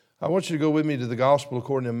I want you to go with me to the Gospel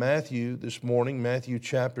according to Matthew this morning, Matthew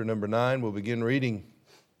chapter number 9. We'll begin reading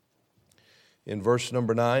in verse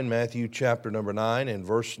number 9, Matthew chapter number 9 and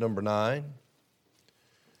verse number 9.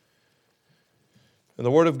 And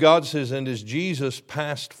the Word of God says, "And as Jesus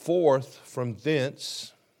passed forth from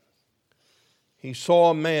thence, he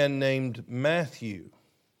saw a man named Matthew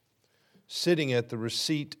sitting at the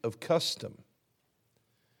receipt of custom.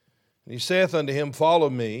 And he saith unto him,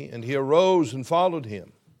 Follow me. And he arose and followed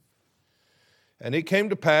him. And it came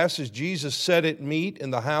to pass, as Jesus sat at meat in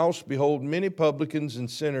the house, behold, many publicans and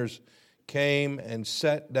sinners came and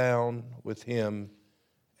sat down with him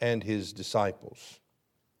and his disciples.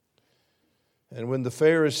 And when the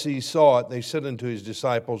Pharisees saw it, they said unto his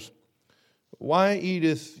disciples, Why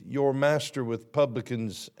eateth your master with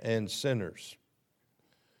publicans and sinners?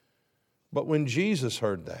 But when Jesus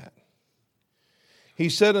heard that, he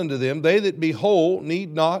said unto them, They that be whole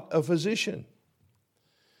need not a physician,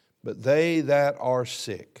 but they that are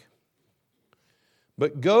sick.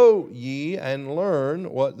 But go ye and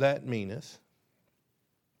learn what that meaneth.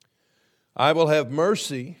 I will have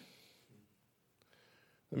mercy."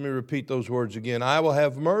 Let me repeat those words again. I will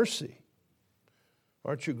have mercy.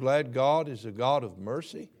 Aren't you glad God is a God of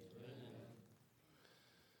mercy?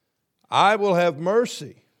 I will have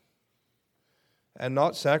mercy and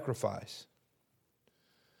not sacrifice.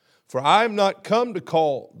 For I am not come to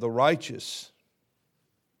call the righteous,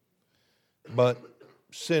 but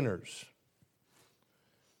sinners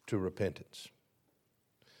to repentance.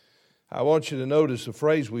 I want you to notice a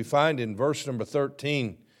phrase we find in verse number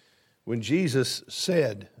 13 when Jesus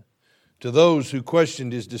said to those who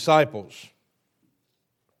questioned his disciples,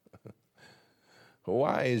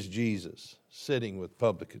 Why is Jesus sitting with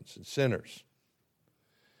publicans and sinners?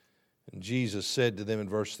 And Jesus said to them in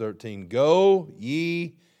verse 13, Go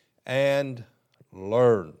ye and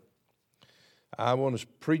learn. I want to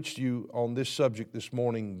preach to you on this subject this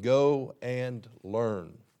morning. Go and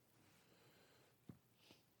learn.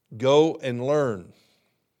 Go and learn.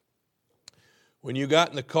 When you got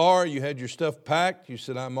in the car, you had your stuff packed. You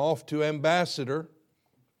said, I'm off to Ambassador.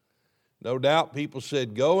 No doubt people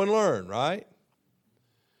said, go and learn, right?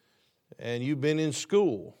 And you've been in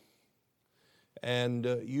school. And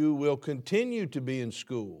you will continue to be in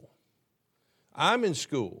school. I'm in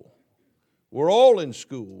school. We're all in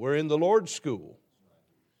school. We're in the Lord's school.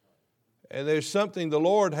 And there's something the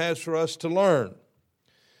Lord has for us to learn.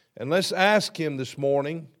 And let's ask Him this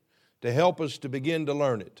morning to help us to begin to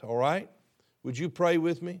learn it, all right? Would you pray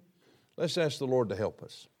with me? Let's ask the Lord to help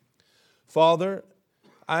us. Father,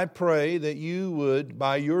 I pray that you would,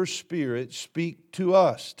 by your Spirit, speak to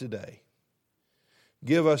us today.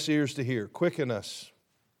 Give us ears to hear. Quicken us,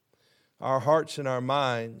 our hearts and our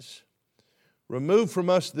minds. Remove from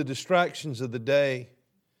us the distractions of the day,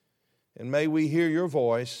 and may we hear your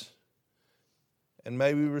voice, and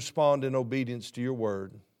may we respond in obedience to your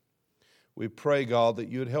word. We pray, God, that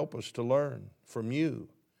you would help us to learn from you.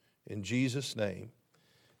 In Jesus' name,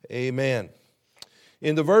 amen.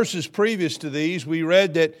 In the verses previous to these, we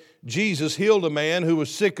read that Jesus healed a man who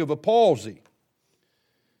was sick of a palsy.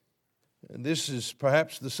 And this is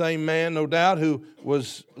perhaps the same man, no doubt, who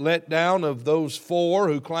was let down of those four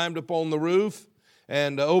who climbed up on the roof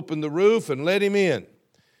and opened the roof and let him in.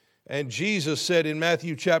 And Jesus said in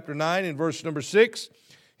Matthew chapter 9 in verse number 6,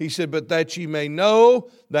 He said, But that ye may know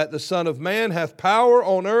that the Son of Man hath power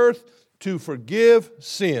on earth to forgive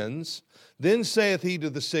sins, then saith he to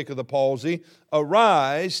the sick of the palsy,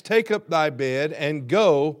 Arise, take up thy bed, and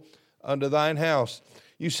go unto thine house.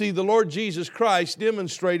 You see, the Lord Jesus Christ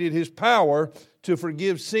demonstrated His power to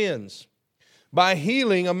forgive sins by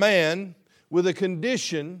healing a man with a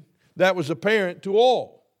condition that was apparent to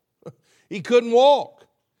all. He couldn't walk.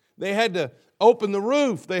 They had to open the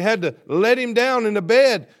roof. They had to let him down in a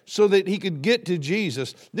bed so that he could get to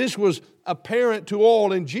Jesus. This was apparent to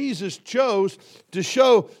all, and Jesus chose to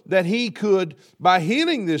show that He could, by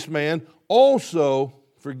healing this man, also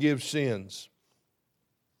forgive sins.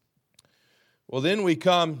 Well, then we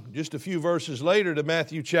come just a few verses later to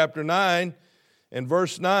Matthew chapter 9 and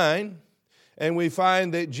verse 9, and we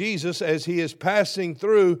find that Jesus, as He is passing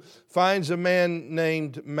through, finds a man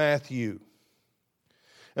named Matthew.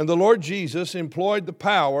 And the Lord Jesus employed the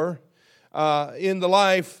power in the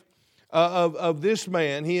life of this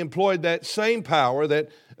man. He employed that same power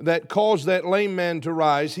that caused that lame man to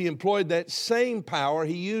rise. He employed that same power.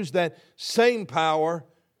 He used that same power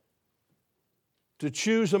to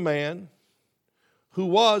choose a man who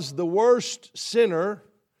was the worst sinner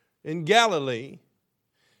in Galilee,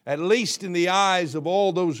 at least in the eyes of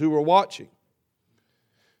all those who were watching.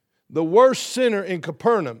 The worst sinner in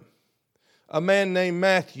Capernaum, a man named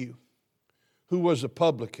Matthew, who was a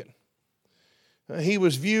publican. He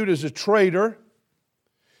was viewed as a traitor.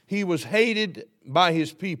 He was hated by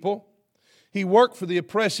his people. He worked for the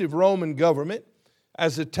oppressive Roman government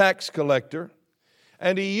as a tax collector.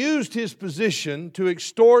 And he used his position to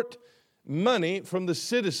extort money from the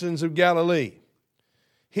citizens of Galilee.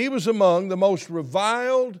 He was among the most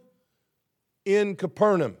reviled in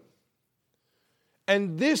Capernaum.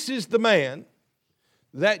 And this is the man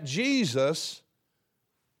that Jesus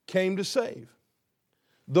came to save.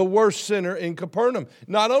 The worst sinner in Capernaum.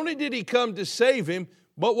 Not only did he come to save him,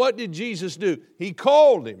 but what did Jesus do? He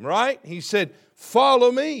called him, right? He said,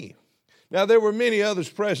 "Follow me." Now, there were many others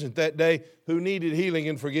present that day who needed healing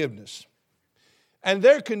and forgiveness. And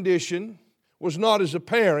their condition was not as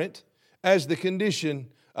apparent as the condition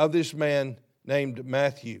of this man named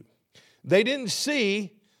Matthew. They didn't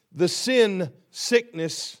see the sin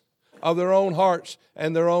sickness of their own hearts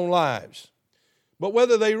and their own lives. But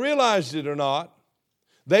whether they realized it or not,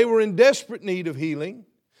 they were in desperate need of healing.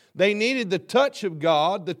 They needed the touch of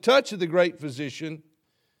God, the touch of the great physician,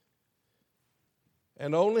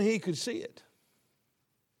 and only He could see it.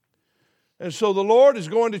 And so the Lord is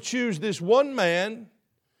going to choose this one man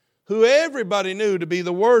who everybody knew to be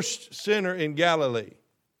the worst sinner in Galilee,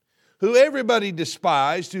 who everybody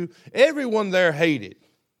despised, who everyone there hated.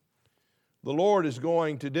 The Lord is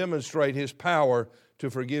going to demonstrate His power to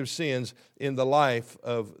forgive sins in the life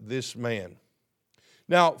of this man.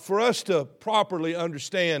 Now, for us to properly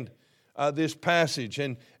understand this passage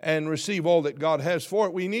and receive all that God has for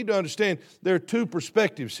it, we need to understand there are two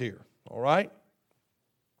perspectives here, all right?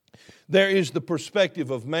 There is the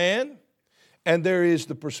perspective of man, and there is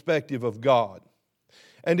the perspective of God.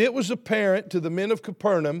 And it was apparent to the men of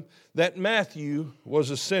Capernaum that Matthew was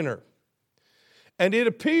a sinner. And it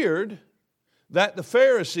appeared that the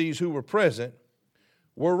Pharisees who were present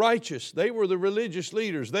were righteous. They were the religious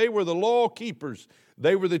leaders. They were the law keepers.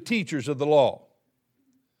 They were the teachers of the law.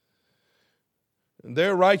 And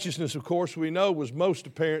their righteousness, of course, we know was most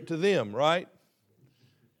apparent to them, right?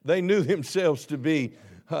 They knew themselves to be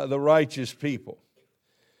the righteous people.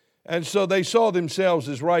 And so they saw themselves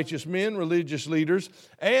as righteous men, religious leaders,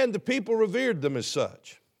 and the people revered them as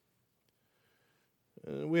such.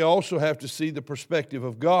 We also have to see the perspective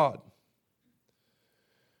of God.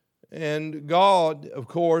 And God, of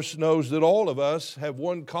course, knows that all of us have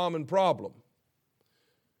one common problem.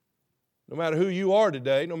 No matter who you are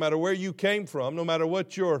today, no matter where you came from, no matter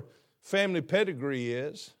what your family pedigree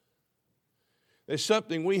is, there's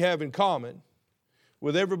something we have in common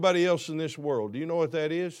with everybody else in this world. Do you know what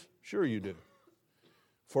that is? Sure you do.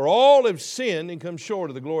 For all have sinned and come short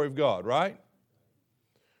of the glory of God, right?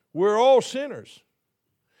 We're all sinners.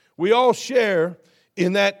 We all share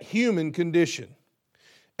in that human condition.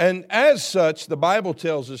 And as such, the Bible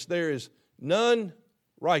tells us there is none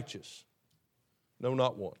righteous. No,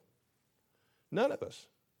 not one. None of us.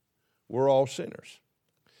 We're all sinners.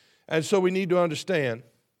 And so we need to understand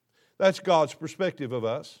that's God's perspective of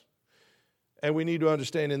us. And we need to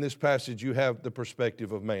understand in this passage you have the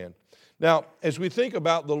perspective of man. Now, as we think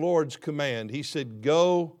about the Lord's command, He said,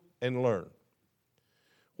 "Go and learn."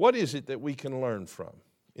 What is it that we can learn from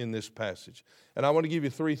in this passage? And I want to give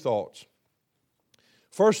you three thoughts.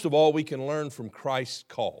 First of all, we can learn from Christ's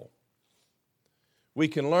call. We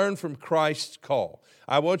can learn from Christ's call.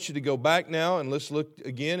 I want you to go back now and let's look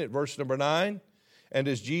again at verse number 9. "And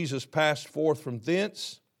as Jesus passed forth from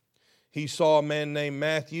thence, He saw a man named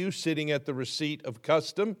Matthew sitting at the receipt of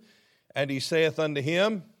custom, and He saith unto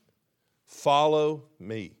him, Follow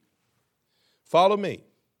me. Follow me.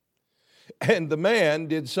 And the man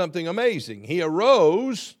did something amazing. He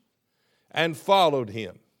arose and followed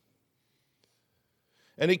Him.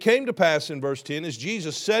 And it came to pass in verse 10, as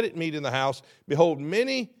Jesus sat at meat in the house, behold,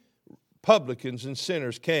 many publicans and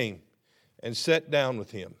sinners came and sat down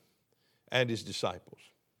with Him and His disciples."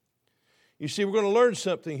 You see, we're going to learn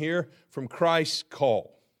something here from Christ's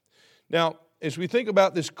call. Now, as we think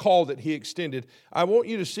about this call that He extended, I want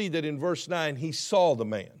you to see that in verse 9, He saw the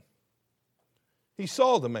man. He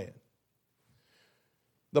saw the man.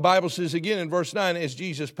 The Bible says again in verse 9, as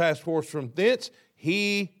Jesus passed forth from thence,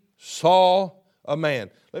 He saw a man.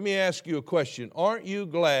 Let me ask you a question. Aren't you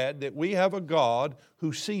glad that we have a God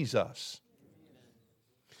who sees us?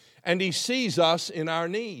 And He sees us in our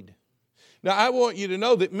need. Now, I want you to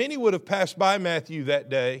know that many would have passed by Matthew that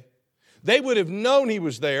day. They would have known He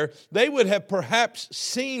was there. They would have perhaps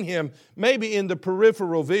seen Him maybe in the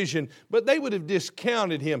peripheral vision, but they would have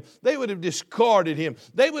discounted Him. They would have discarded Him.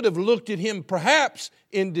 They would have looked at Him perhaps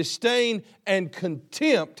in disdain and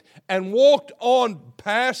contempt and walked on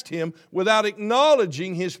past Him without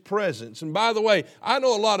acknowledging His presence. And by the way, I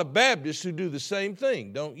know a lot of Baptists who do the same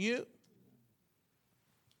thing, don't you?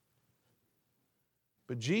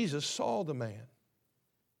 But Jesus saw the man.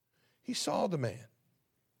 He saw the man.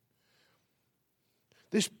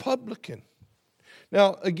 This publican.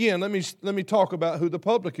 Now, again, let me talk about who the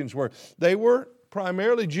publicans were. They were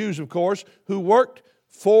primarily Jews, of course, who worked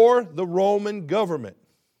for the Roman government,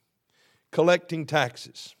 collecting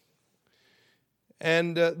taxes.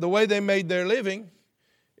 And the way they made their living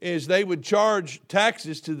is they would charge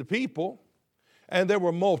taxes to the people, and there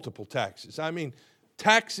were multiple taxes. I mean,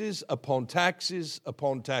 taxes upon taxes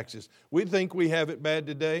upon taxes. We think we have it bad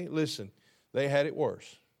today. Listen, they had it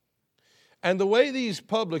worse. And the way these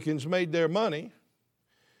publicans made their money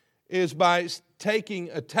is by taking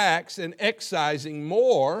a tax and excising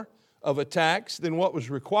more of a tax than what was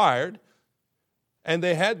required. And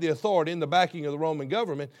they had the authority and the backing of the Roman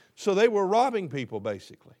government, so they were robbing people,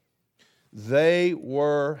 basically. They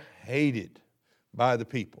were hated by the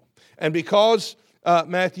people. And because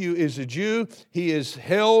Matthew is a Jew, he is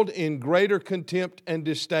held in greater contempt and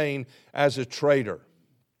disdain as a traitor.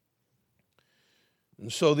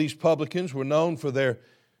 And so these publicans were known for their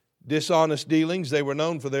dishonest dealings. They were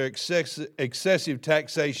known for their excessive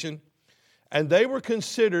taxation. And they were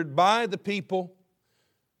considered by the people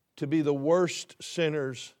to be the worst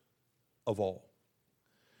sinners of all.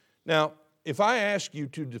 Now, if I ask you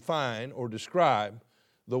to define or describe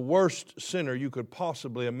the worst sinner you could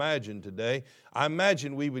possibly imagine today, I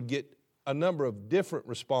imagine we would get a number of different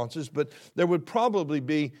responses, but there would probably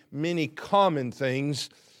be many common things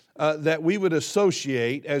that we would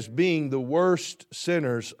associate as being the worst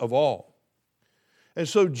sinners of all. And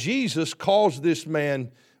so Jesus calls this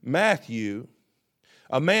man Matthew,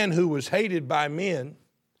 a man who was hated by men,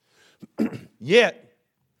 yet,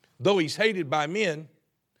 though he's hated by men,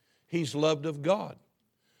 he's loved of God.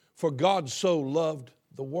 For God so loved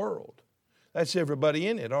the world. That's everybody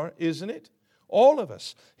in it, isn't it? All of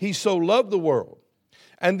us. He so loved the world.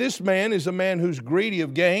 And this man is a man who's greedy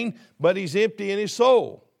of gain, but he's empty in his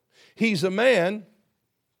soul. He's a man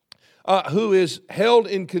who is held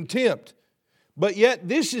in contempt. But yet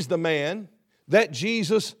this is the man that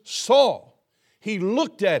Jesus saw. He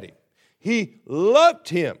looked at him. He loved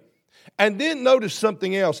him. And then notice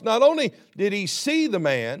something else. Not only did he see the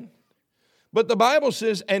man, but the Bible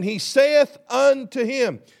says, and he saith unto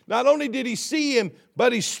him. Not only did he see him,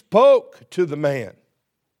 but he spoke to the man.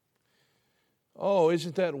 Oh,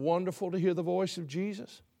 isn't that wonderful to hear the voice of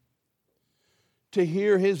Jesus? To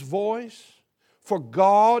hear his voice, for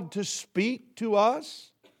God to speak to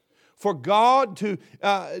us, for God to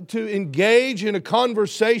engage in a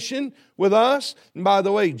conversation with us. And by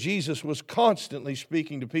the way, Jesus was constantly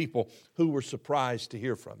speaking to people who were surprised to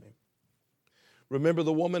hear from him. Remember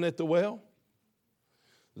the woman at the well?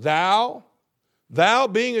 Thou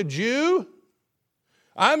being a Jew,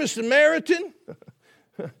 I'm a Samaritan,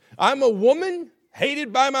 I'm a woman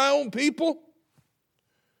hated by my own people,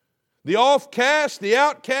 the offcast, the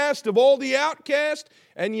outcast of all the outcast,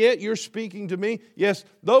 and yet you're speaking to me. Yes,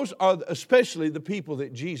 those are especially the people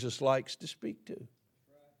that Jesus likes to speak to.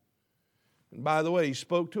 And by the way, he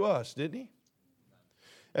spoke to us, didn't he?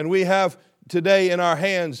 And we have today in our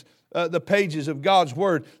hands the pages of God's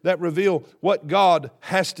Word that reveal what God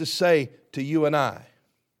has to say to you and I.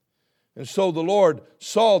 And so the Lord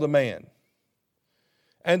saw the man,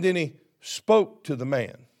 and then he spoke to the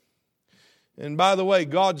man. And by the way,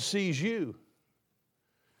 God sees you.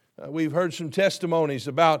 We've heard some testimonies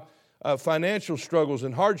about financial struggles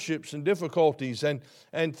and hardships and difficulties and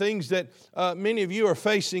things that many of you are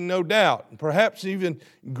facing, no doubt, and perhaps even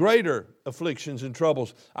greater afflictions and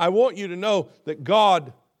troubles. I want you to know that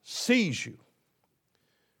God sees you,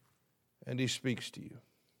 and he speaks to you.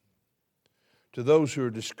 To those who are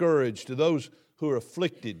discouraged, to those who are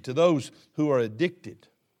afflicted, to those who are addicted,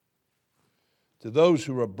 to those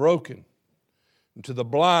who are broken, and to the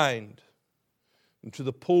blind, and to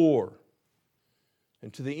the poor,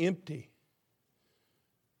 and to the empty,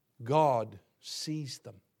 God sees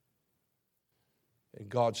them, and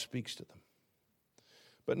God speaks to them.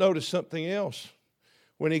 But notice something else.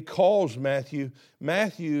 When he calls Matthew,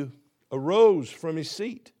 Matthew arose from his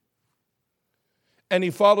seat, and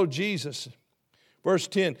he followed Jesus. Verse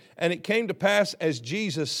 10, and it came to pass as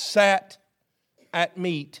Jesus sat at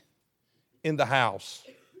meat in the house.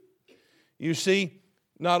 You see,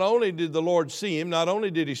 not only did the Lord see him, not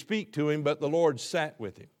only did he speak to him, but the Lord sat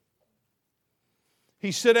with him.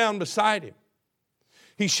 He sat down beside him.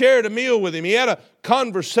 He shared a meal with him. He had a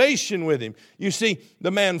conversation with him. You see,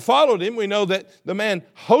 the man followed him. We know that the man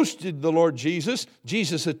hosted the Lord Jesus.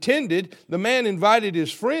 Jesus attended. The man invited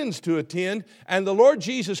his friends to attend. And the Lord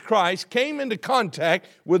Jesus Christ came into contact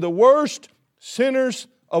with the worst sinners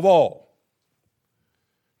of all.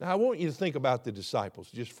 Now, I want you to think about the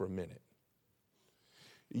disciples just for a minute.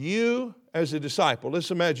 You as a disciple,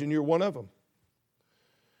 let's imagine you're one of them.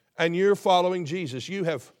 And you're following Jesus. You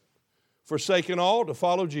have forsaken all to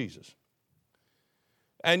follow Jesus.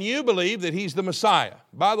 And you believe that He's the Messiah.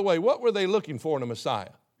 By the way, what were they looking for in a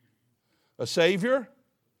Messiah? A Savior?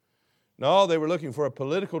 No, they were looking for a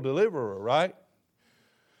political deliverer, right?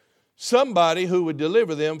 Somebody who would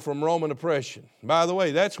deliver them from Roman oppression. By the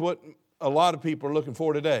way, that's what a lot of people are looking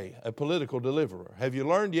for today, a political deliverer. Have you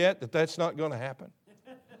learned yet that that's not going to happen?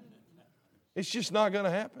 It's just not going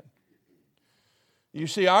to happen. You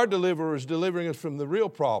see, our deliverer is delivering us from the real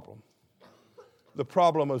problem, the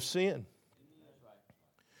problem of sin.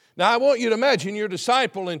 Now, I want you to imagine you're a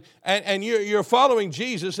disciple and you're following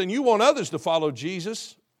Jesus and you want others to follow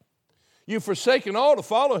Jesus. You've forsaken all to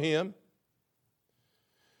follow Him.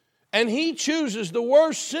 And He chooses the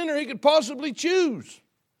worst sinner He could possibly choose,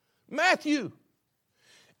 Matthew.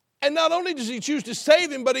 And not only does He choose to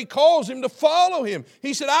save him, but He calls him to follow Him.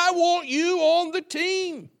 He said, I want you on the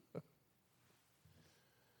team.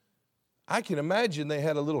 I can imagine they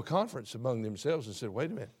had a little conference among themselves and said,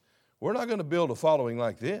 wait a minute, we're not going to build a following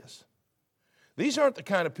like this. These aren't the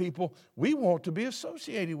kind of people we want to be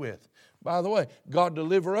associated with. By the way, God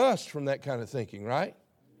deliver us from that kind of thinking, right?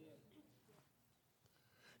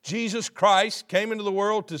 Jesus Christ came into the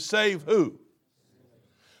world to save who?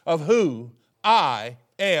 Of who I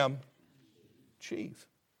am chief.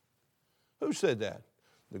 Who said that?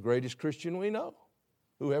 The greatest Christian we know,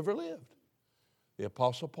 who ever lived. The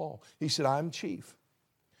Apostle Paul. He said, I'm chief.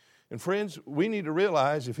 And friends, we need to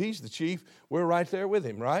realize if He's the chief, we're right there with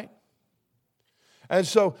Him, right? And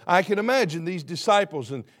so I can imagine these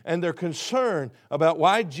disciples and their concern about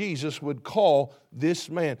why Jesus would call this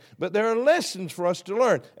man. But there are lessons for us to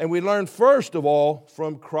learn. And we learn first of all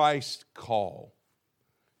from Christ's call.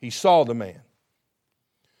 He saw the man.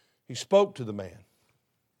 He spoke to the man.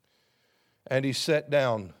 And He sat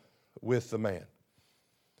down with the man.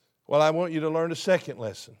 Well, I want you to learn a second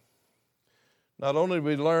lesson. Not only do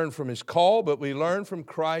we learn from His call, but we learn from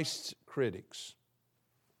Christ's critics.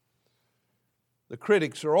 The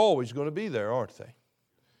critics are always going to be there, aren't they?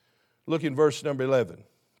 Look in verse number 11.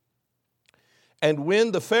 And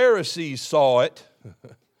when the Pharisees saw it,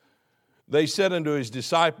 they said unto His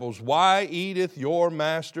disciples, why eateth your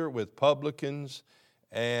master with publicans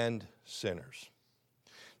and sinners?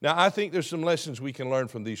 Now, I think there's some lessons we can learn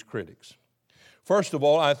from these critics. First of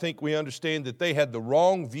all, I think we understand that they had the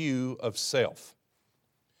wrong view of self.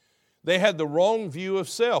 They had the wrong view of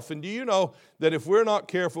self. And do you know that if we're not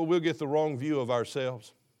careful, we'll get the wrong view of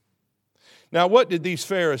ourselves? Now, what did these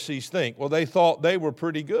Pharisees think? Well, they thought they were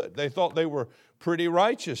pretty good. They thought they were pretty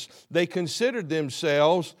righteous. They considered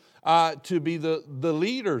themselves to be the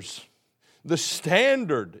leaders, the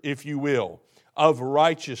standard, if you will, of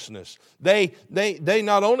righteousness. They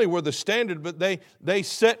not only were the standard, but they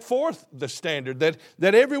set forth the standard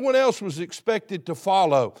that everyone else was expected to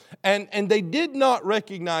follow. And they did not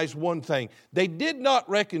recognize one thing. They did not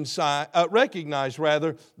recognize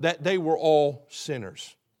that they were all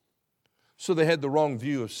sinners. So they had the wrong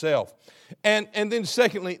view of self. And then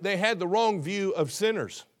secondly, they had the wrong view of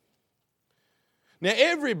sinners. Now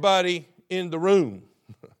everybody in the room,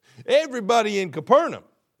 everybody in Capernaum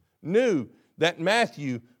knew that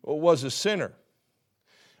Matthew was a sinner.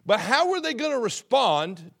 But how were they going to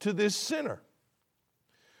respond to this sinner?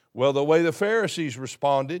 Well, the way the Pharisees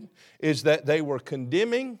responded is that they were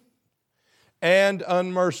condemning and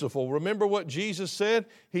unmerciful. Remember what Jesus said?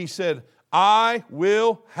 He said, I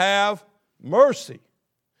will have mercy.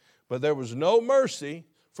 But there was no mercy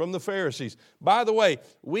from the Pharisees. By the way,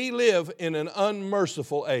 we live in an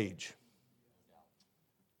unmerciful age.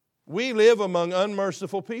 We live among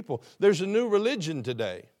unmerciful people. There's a new religion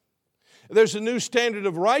today. There's a new standard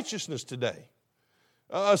of righteousness today.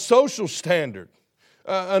 A social standard.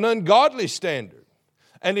 An ungodly standard.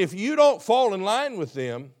 And if you don't fall in line with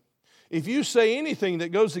them, if you say anything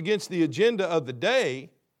that goes against the agenda of the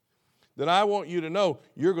day, then I want you to know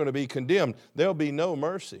you're going to be condemned. There'll be no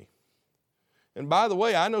mercy. And by the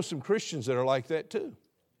way, I know some Christians that are like that too.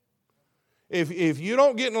 If you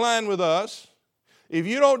don't get in line with us, if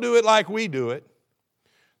you don't do it like we do it,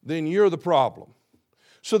 then you're the problem.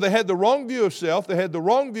 So they had the wrong view of self, they had the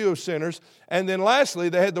wrong view of sinners, and then lastly,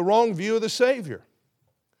 they had the wrong view of the Savior.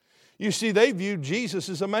 You see, they viewed Jesus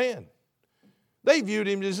as a man. They viewed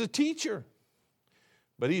Him as a teacher.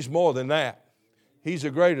 But He's more than that. He's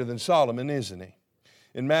a greater than Solomon, isn't He?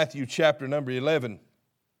 In Matthew chapter number 11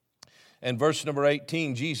 and verse number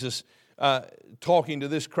 18, Jesus, talking to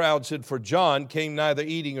this crowd, said, for John came neither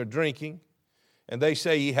eating or drinking, and they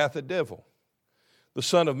say he hath a devil. The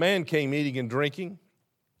Son of Man came eating and drinking.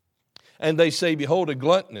 And they say, behold, a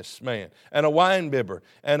gluttonous man, and a winebibber,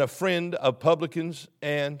 and a friend of publicans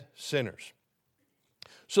and sinners.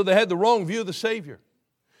 So they had the wrong view of the Savior.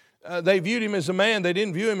 They viewed him as a man. They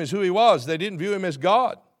didn't view him as who he was. They didn't view him as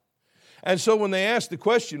God. And so when they asked the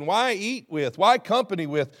question, why eat with, why company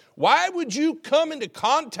with, why would you come into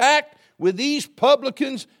contact with these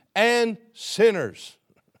publicans and sinners?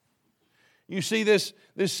 You see this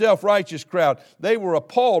self-righteous crowd, they were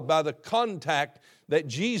appalled by the contact that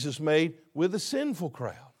Jesus made with a sinful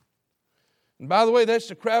crowd. And by the way, that's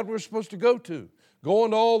the crowd we're supposed to go to. Go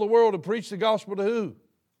into all the world and preach the gospel to who?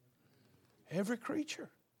 Every creature.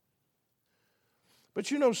 But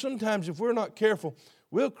you know, sometimes if we're not careful,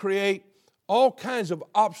 we'll create all kinds of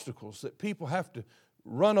obstacles that people have to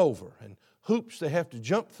run over and hoops they have to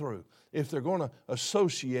jump through if they're going to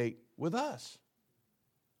associate with us.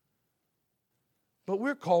 But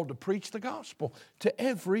we're called to preach the gospel to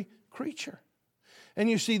every creature. And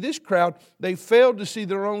you see, this crowd, they failed to see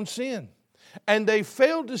their own sin. And they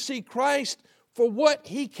failed to see Christ for what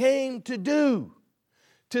He came to do.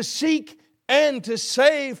 To seek and to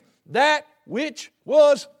save that which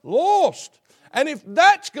was lost. And if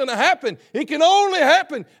that's going to happen, it can only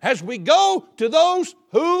happen as we go to those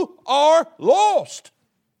who are lost.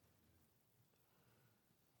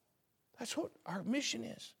 That's what our mission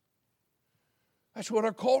is. That's what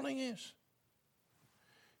our calling is.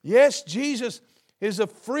 Yes, Jesus is a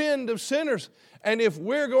friend of sinners. And if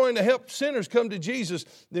we're going to help sinners come to Jesus,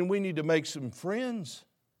 then we need to make some friends.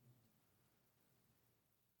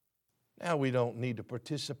 Now, we don't need to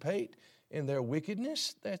participate in their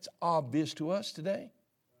wickedness. That's obvious to us today.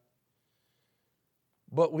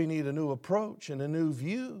 But we need a new approach and a new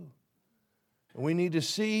view. We need to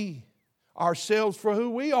see ourselves for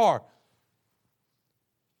who we are.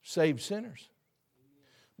 Saved sinners.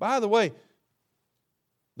 By the way,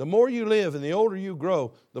 the more you live and the older you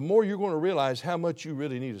grow, the more you're going to realize how much you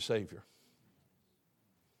really need a Savior.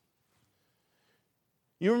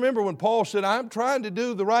 You remember when Paul said, I'm trying to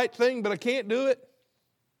do the right thing, but I can't do it?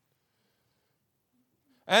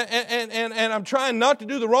 And I'm trying not to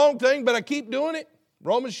do the wrong thing, but I keep doing it?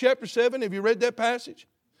 Romans chapter 7, have you read that passage?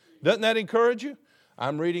 Doesn't that encourage you?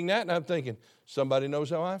 I'm reading that and I'm thinking, somebody knows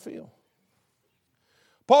how I feel.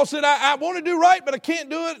 Paul said, I want to do right, but I can't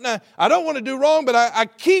do it. And I don't want to do wrong, but I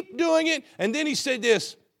keep doing it. And then he said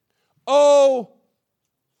this, oh,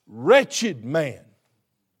 wretched man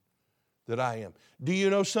that I am. Do you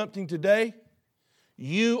know something today?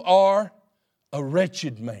 You are a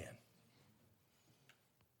wretched man.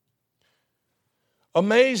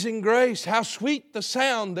 Amazing grace, how sweet the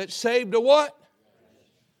sound that saved a what?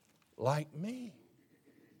 Like me.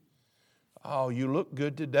 Oh, you look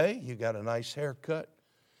good today. You got a nice haircut.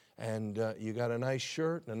 And you got a nice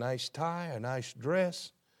shirt and a nice tie, a nice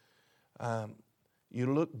dress.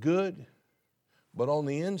 You look good. But on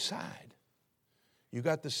the inside, you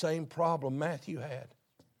got the same problem Matthew had.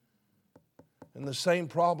 And the same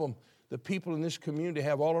problem the people in this community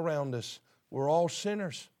have all around us. We're all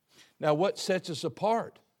sinners. Now, what sets us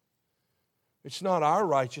apart? It's not our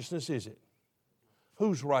righteousness, is it?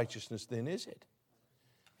 Whose righteousness then is it?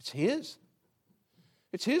 It's His.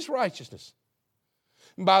 It's His righteousness.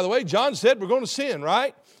 And by the way, John said we're going to sin,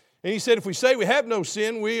 right? And he said if we say we have no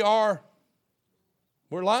sin, we're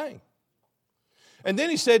lying. And then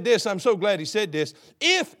he said this, I'm so glad he said this.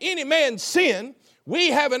 If any man sin, we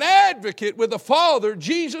have an advocate with the Father,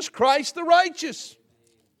 Jesus Christ the righteous.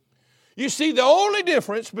 You see, the only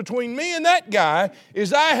difference between me and that guy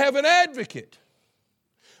is I have an advocate.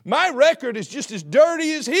 My record is just as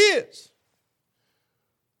dirty as his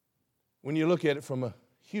when you look at it from a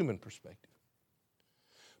human perspective.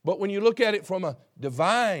 But when you look at it from a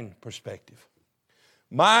divine perspective,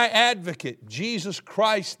 my advocate, Jesus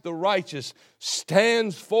Christ the righteous,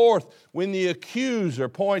 stands forth when the accuser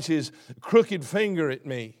points his crooked finger at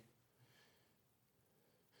me.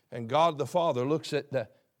 And God the Father looks at the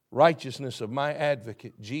righteousness of my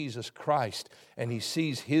advocate, Jesus Christ, and He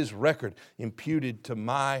sees His record imputed to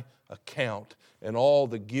my account, and all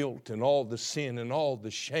the guilt and all the sin and all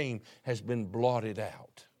the shame has been blotted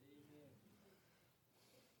out.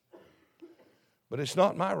 But it's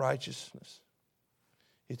not my righteousness.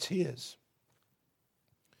 It's His.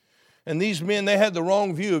 And these men, they had the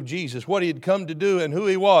wrong view of Jesus, what He had come to do and who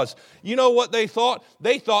He was. You know what they thought?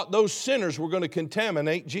 They thought those sinners were going to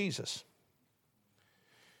contaminate Jesus.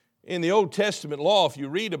 In the Old Testament law, if you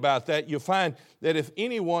read about that, you'll find that if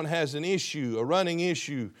anyone has an issue, a running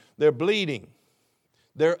issue, they're bleeding,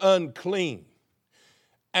 they're unclean,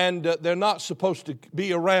 and they're not supposed to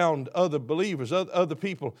be around other believers, other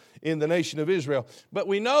people in the nation of Israel. But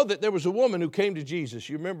we know that there was a woman who came to Jesus.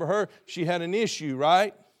 You remember her? She had an issue,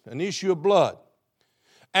 right? an issue of blood.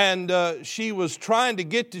 And she was trying to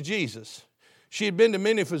get to Jesus. She had been to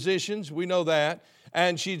many physicians, we know that,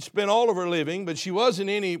 and she'd spent all of her living, but she wasn't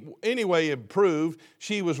any way improved.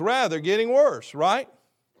 She was rather getting worse, right?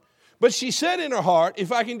 But she said in her heart,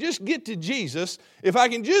 if I can just get to Jesus, if I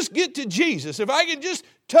can just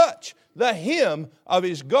touch the hem of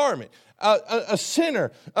His garment. A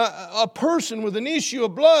sinner, a person with an issue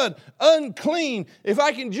of blood, unclean, if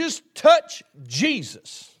I can just touch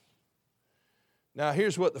Jesus. Now,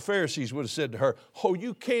 here's what the Pharisees would have said to her. Oh,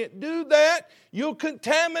 you can't do that. You'll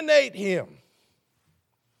contaminate Him.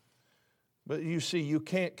 But you see, you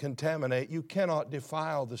can't contaminate. You cannot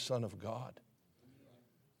defile the Son of God.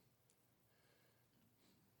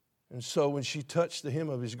 And so when she touched the hem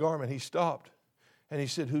of His garment, He stopped. And He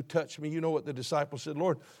said, who touched me? You know what the disciples said,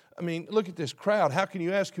 Lord, I mean, look at this crowd. How can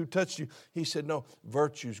you ask who touched you? He said, no,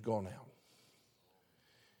 virtue's gone out.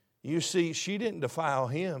 You see, she didn't defile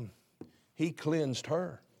Him. He cleansed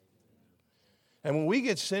her. And when we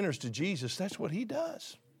get sinners to Jesus, that's what He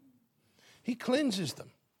does. He cleanses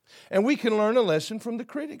them. And we can learn a lesson from the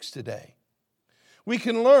critics today. We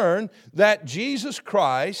can learn that Jesus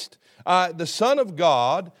Christ, the Son of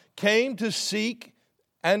God, came to seek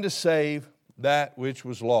and to save that which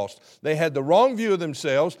was lost. They had the wrong view of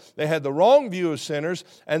themselves, they had the wrong view of sinners,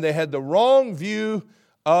 and they had the wrong view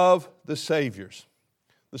of the Savior.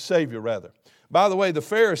 By the way, the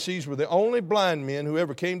Pharisees were the only blind men who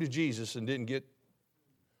ever came to Jesus and didn't get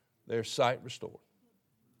their sight restored.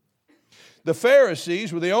 The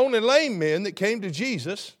Pharisees were the only lame men that came to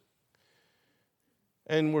Jesus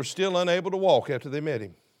and were still unable to walk after they met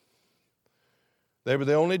Him. They were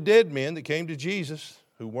the only dead men that came to Jesus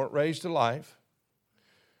who weren't raised to life.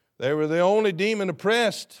 They were the only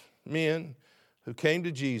demon-oppressed men who came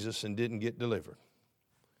to Jesus and didn't get delivered.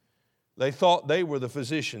 They thought they were the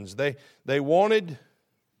physicians. They wanted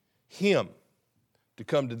Him to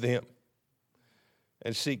come to them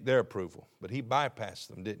and seek their approval. But He bypassed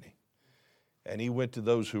them, didn't He? And He went to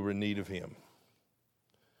those who were in need of Him.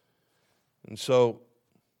 And so,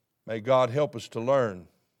 may God help us to learn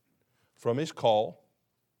from His call.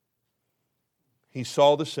 He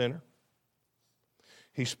saw the sinner.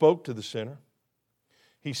 He spoke to the sinner.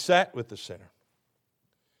 He sat with the sinner.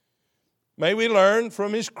 May we learn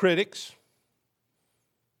from His critics.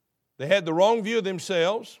 They had the wrong view of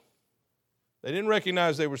themselves. They didn't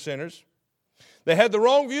recognize they were sinners. They had the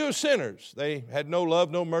wrong view of sinners. They had no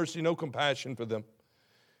love, no mercy, no compassion for them.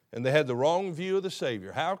 And they had the wrong view of the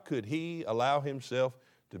Savior. How could He allow Himself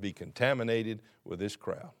to be contaminated with this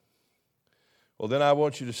crowd? Well, then I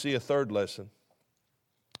want you to see a third lesson.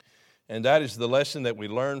 And that is the lesson that we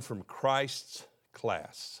learn from Christ's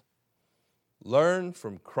class. Learn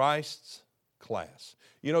from Christ's class.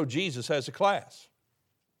 You know, Jesus has a class.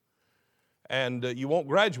 And you won't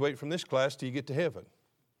graduate from this class till you get to heaven.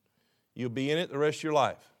 You'll be in it the rest of your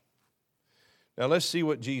life. Now let's see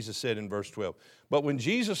what Jesus said in verse 12. But when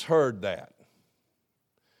Jesus heard that,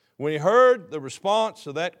 when He heard the response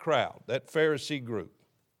of that crowd, that Pharisee group,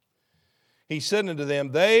 He said unto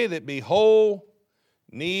them, they that be whole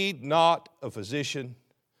need not a physician,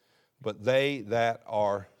 but they that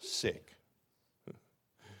are sick.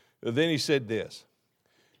 Then He said this,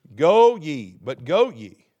 go ye,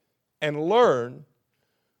 and learn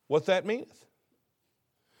what that meaneth.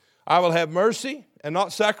 I will have mercy and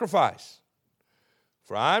not sacrifice,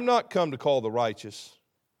 for I am not come to call the righteous,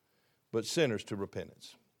 but sinners to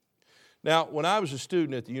repentance. Now, when I was a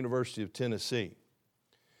student at the University of Tennessee,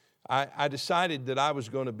 I decided that I was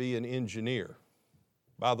going to be an engineer.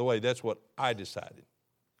 By the way, that's what I decided.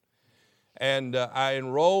 And I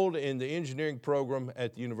enrolled in the engineering program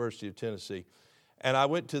at the University of Tennessee. And I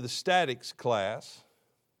went to the statics class.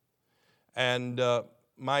 And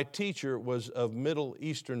my teacher was of Middle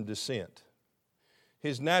Eastern descent.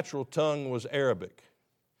 His natural tongue was Arabic.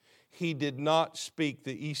 He did not speak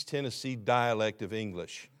the East Tennessee dialect of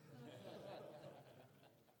English.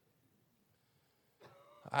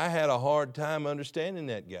 I had a hard time understanding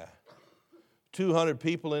that guy. 200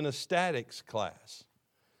 people in a statics class.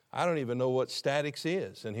 I don't even know what statics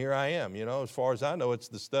is. And here I am, as far as I know, it's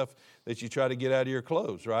the stuff that you try to get out of your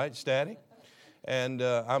clothes, right? Static. And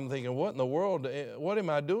I'm thinking, what in the world, what am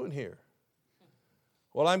I doing here?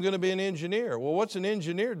 Well, I'm going to be an engineer. Well, what's an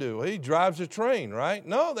engineer do? Well, he drives a train, right?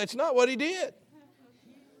 No, that's not what he did.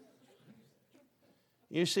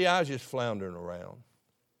 You see, I was just floundering around,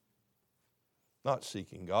 not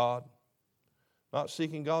seeking God, not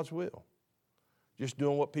seeking God's will, just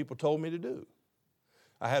doing what people told me to do.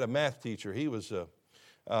 I had a math teacher. He was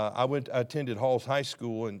I attended Halls High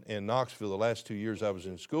School in Knoxville the last 2 years I was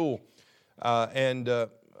in school. And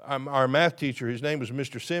our math teacher, his name was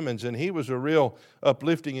Mr. Simmons, and he was a real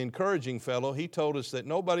uplifting, encouraging fellow. He told us that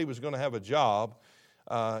nobody was going to have a job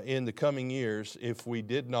in the coming years if we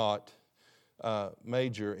did not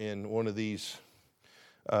major in one of these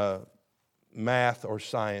math or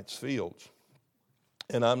science fields.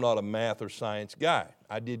 And I'm not a math or science guy.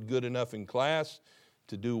 I did good enough in class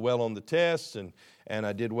to do well on the tests, and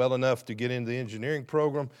I did well enough to get into the engineering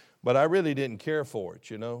program, but I really didn't care for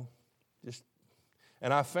it,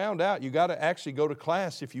 And I found out you got to actually go to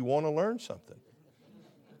class if you want to learn something.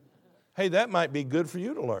 Hey, that might be good for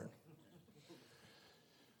you to learn.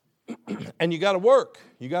 And you got to work.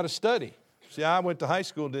 You got to study. See, I went to high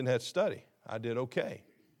school and didn't have to study. I did okay.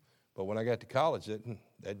 But when I got to college,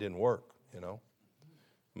 that didn't work,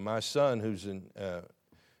 My son,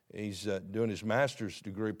 he's doing his master's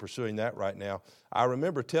degree, pursuing that right now. I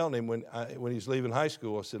remember telling him when he's leaving high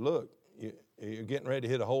school, I said, look, you're getting ready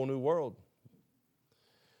to hit a whole new world.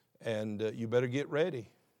 And you better get ready.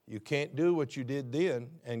 You can't do what you did then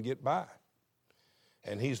and get by.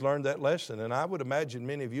 And he's learned that lesson. And I would imagine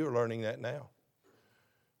many of you are learning that now.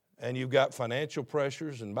 And you've got financial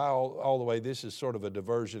pressures, and by all the way, this is sort of a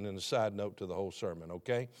diversion and a side note to the whole sermon,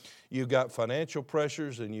 okay? You've got financial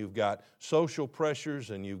pressures, and you've got social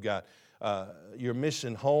pressures, and you've got, you're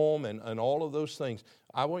missing home, and all of those things.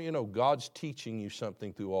 I want you to know God's teaching you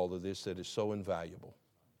something through all of this that is so invaluable.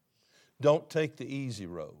 Don't take the easy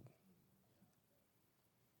road.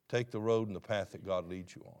 Take the road and the path that God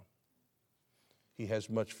leads you on. He has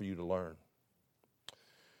much for you to learn.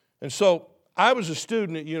 And so, I was a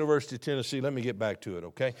student at University of Tennessee. Let me get back to it,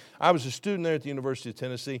 okay? I was a student there at the University of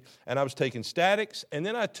Tennessee, and I was taking statics, and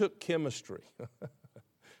then I took chemistry.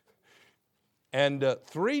 And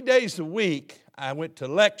 3 days a week, I went to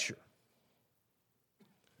lecture.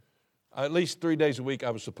 At least 3 days a week,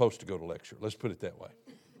 I was supposed to go to lecture. Let's put it that way.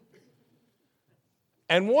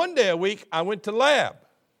 And 1 day a week, I went to lab.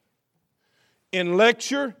 In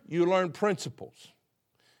lecture, you learn principles.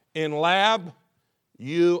 In lab,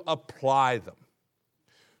 you apply them.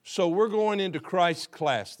 So we're going into Christ's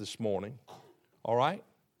class this morning, all right?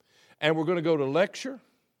 And we're going to go to lecture,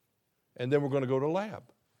 and then we're going to go to lab.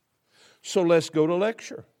 So let's go to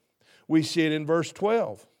lecture. We see it in verse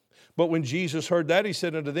 12. But when Jesus heard that, he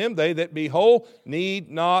said unto them, they that be whole need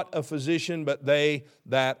not a physician, but they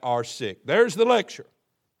that are sick. There's the lecture.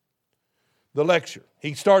 The lecture.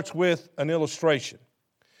 He starts with an illustration.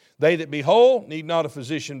 They that be whole need not a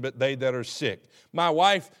physician, but they that are sick. My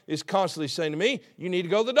wife is constantly saying to me, you need to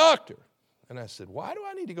go to the doctor. And I said, why do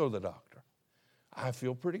I need to go to the doctor? I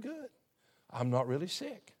feel pretty good. I'm not really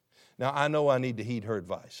sick. Now, I know I need to heed her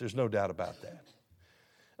advice. There's no doubt about that.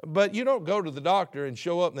 But you don't go to the doctor and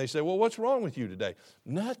show up and they say, well, what's wrong with you today?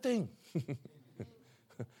 Nothing.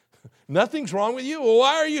 Nothing's wrong with you. Well,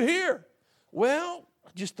 why are you here? Well, I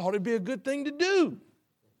just thought it'd be a good thing to do.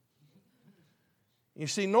 You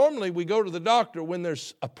see, normally we go to the doctor when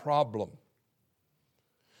there's a problem.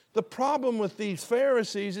 The problem with these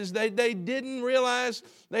Pharisees is they didn't realize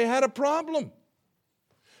they had a problem.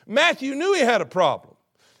 Matthew knew he had a problem.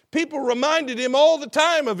 People reminded him all the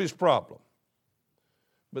time of his problem.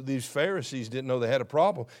 But these Pharisees didn't know they had a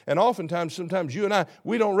problem. And oftentimes, sometimes you and I,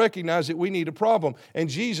 we don't recognize that we need a problem. And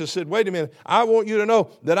Jesus said, wait a minute, I want you to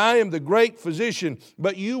know that I am the great physician,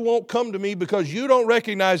 but you won't come to me because you don't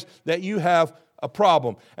recognize that you have a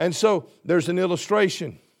problem. And so there's an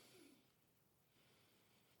illustration.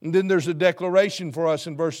 And then there's a declaration for us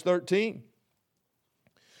in verse 13.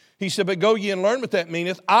 He said, but go ye and learn what that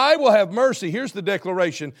meaneth. I will have mercy. Here's the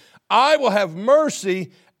declaration. I will have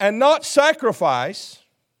mercy and not sacrifice.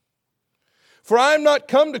 For I am not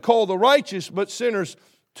come to call the righteous, but sinners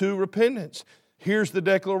to repentance. Here's the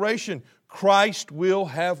declaration. Christ will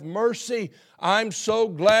have mercy. I'm so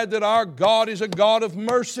glad that our God is a God of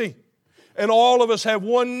mercy. And all of us have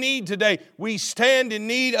one need today. We stand in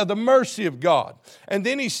need of the mercy of God. And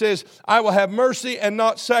then he says, I will have mercy and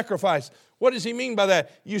not sacrifice. What does he mean by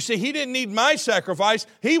that? You see, he didn't need my sacrifice.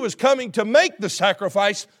 He was coming to make the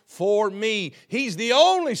sacrifice for me. He's the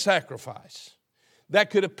only sacrifice that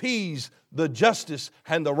could appease the justice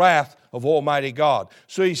and the wrath of Almighty God.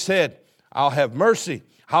 So he said, I'll have mercy.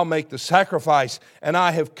 I'll make the sacrifice. And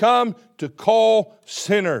I have come to call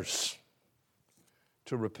sinners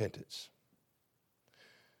to repentance.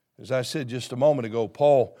 As I said just a moment ago,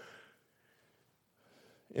 Paul,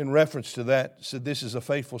 in reference to that, said this is a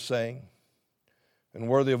faithful saying and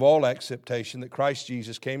worthy of all acceptation that Christ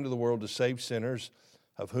Jesus came to the world to save sinners,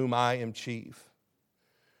 of whom I am chief.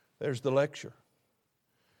 There's the lecture.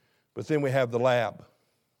 But then we have the lab.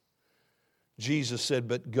 Jesus said,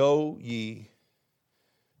 but go ye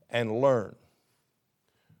and learn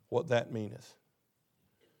what that meaneth.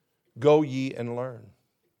 Go ye and learn.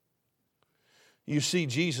 You see,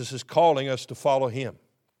 Jesus is calling us to follow Him.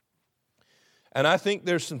 And I think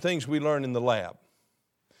there's some things we learn in the lab.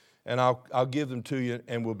 And I'll give them to you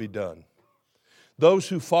and we'll be done. Those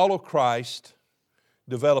who follow Christ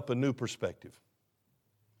develop a new perspective.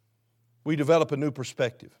 We develop a new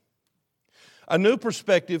perspective. A new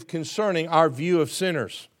perspective concerning our view of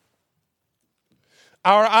sinners.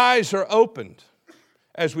 Our eyes are opened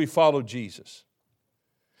as we follow Jesus.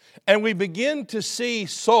 And we begin to see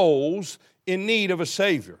souls in need of a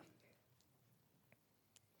Savior.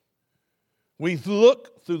 We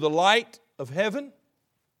look through the light of heaven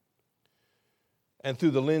and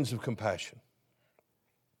through the lens of compassion.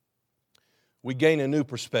 We gain a new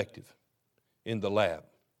perspective in the lab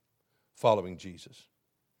following Jesus.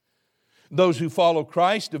 Those who follow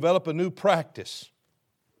Christ develop a new practice.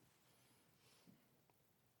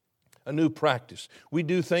 A new practice. We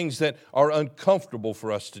do things that are uncomfortable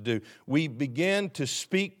for us to do. We begin to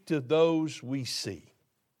speak to those we see.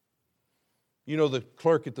 You know, the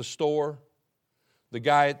clerk at the store, the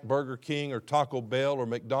guy at Burger King or Taco Bell or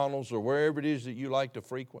McDonald's or wherever it is that you like to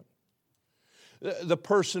frequent. The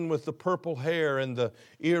person with the purple hair and the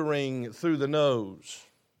earring through the nose.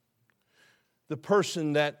 The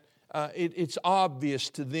person that it's obvious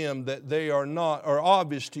to them that they are not, or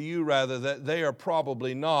obvious to you rather, that they are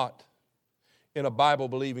probably not in a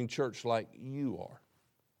Bible-believing church like you are.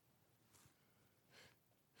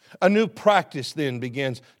 A new practice then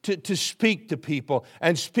begins to speak to people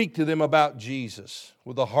and speak to them about Jesus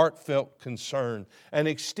with a heartfelt concern and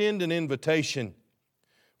extend an invitation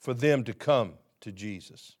for them to come to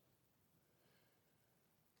Jesus.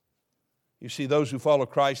 You see, those who follow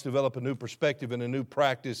Christ develop a new perspective and a new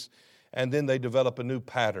practice, and then they develop a new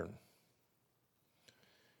pattern.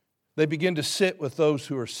 They begin to sit with those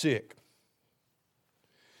who are sick.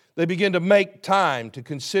 They begin to make time to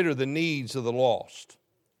consider the needs of the lost.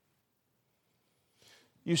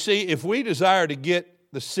 You see, if we desire to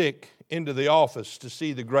get the sick into the office to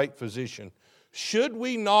see the great physician, should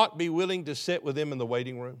we not be willing to sit with them in the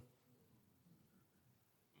waiting room?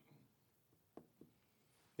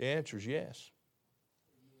 The answer is yes.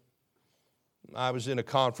 I was in a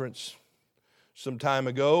conference some time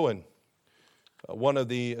ago, and one of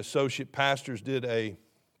the associate pastors did a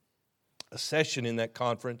session in that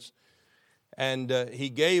conference, and he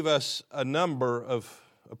gave us a number of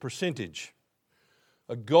a percentage,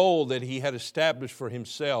 a goal that he had established for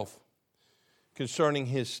himself concerning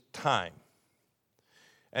his time.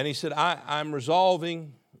 And he said, I'm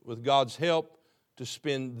resolving, with God's help, to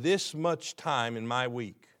spend this much time in my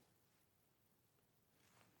week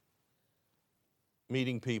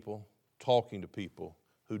meeting people, talking to people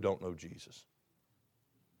who don't know Jesus.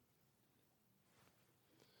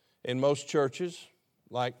 In most churches,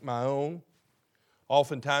 like my own,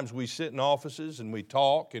 oftentimes we sit in offices and we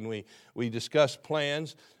talk and we discuss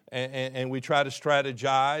plans and we try to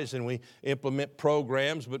strategize and we implement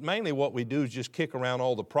programs, but mainly what we do is just kick around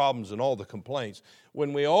all the problems and all the complaints,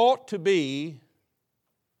 when we ought to be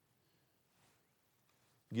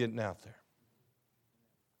getting out there.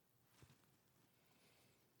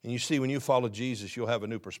 And you see, when you follow Jesus, you'll have a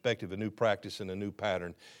new perspective, a new practice, and a new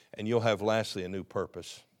pattern, and you'll have, lastly, a new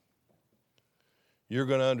purpose. You're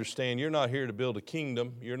going to understand you're not here to build a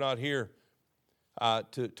kingdom. You're not here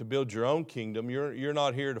to build your own kingdom. You're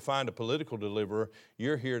not here to find a political deliverer.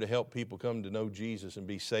 You're here to help people come to know Jesus and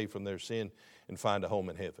be saved from their sin and find a home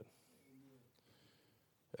in heaven.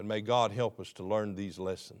 And may God help us to learn these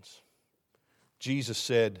lessons. Jesus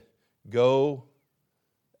said, go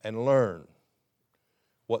and learn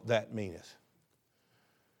what that meaneth.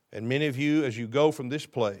 And many of you, as you go from this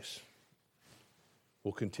place,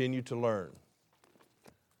 will continue to learn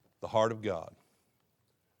the heart of God,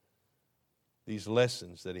 these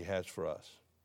lessons that He has for us.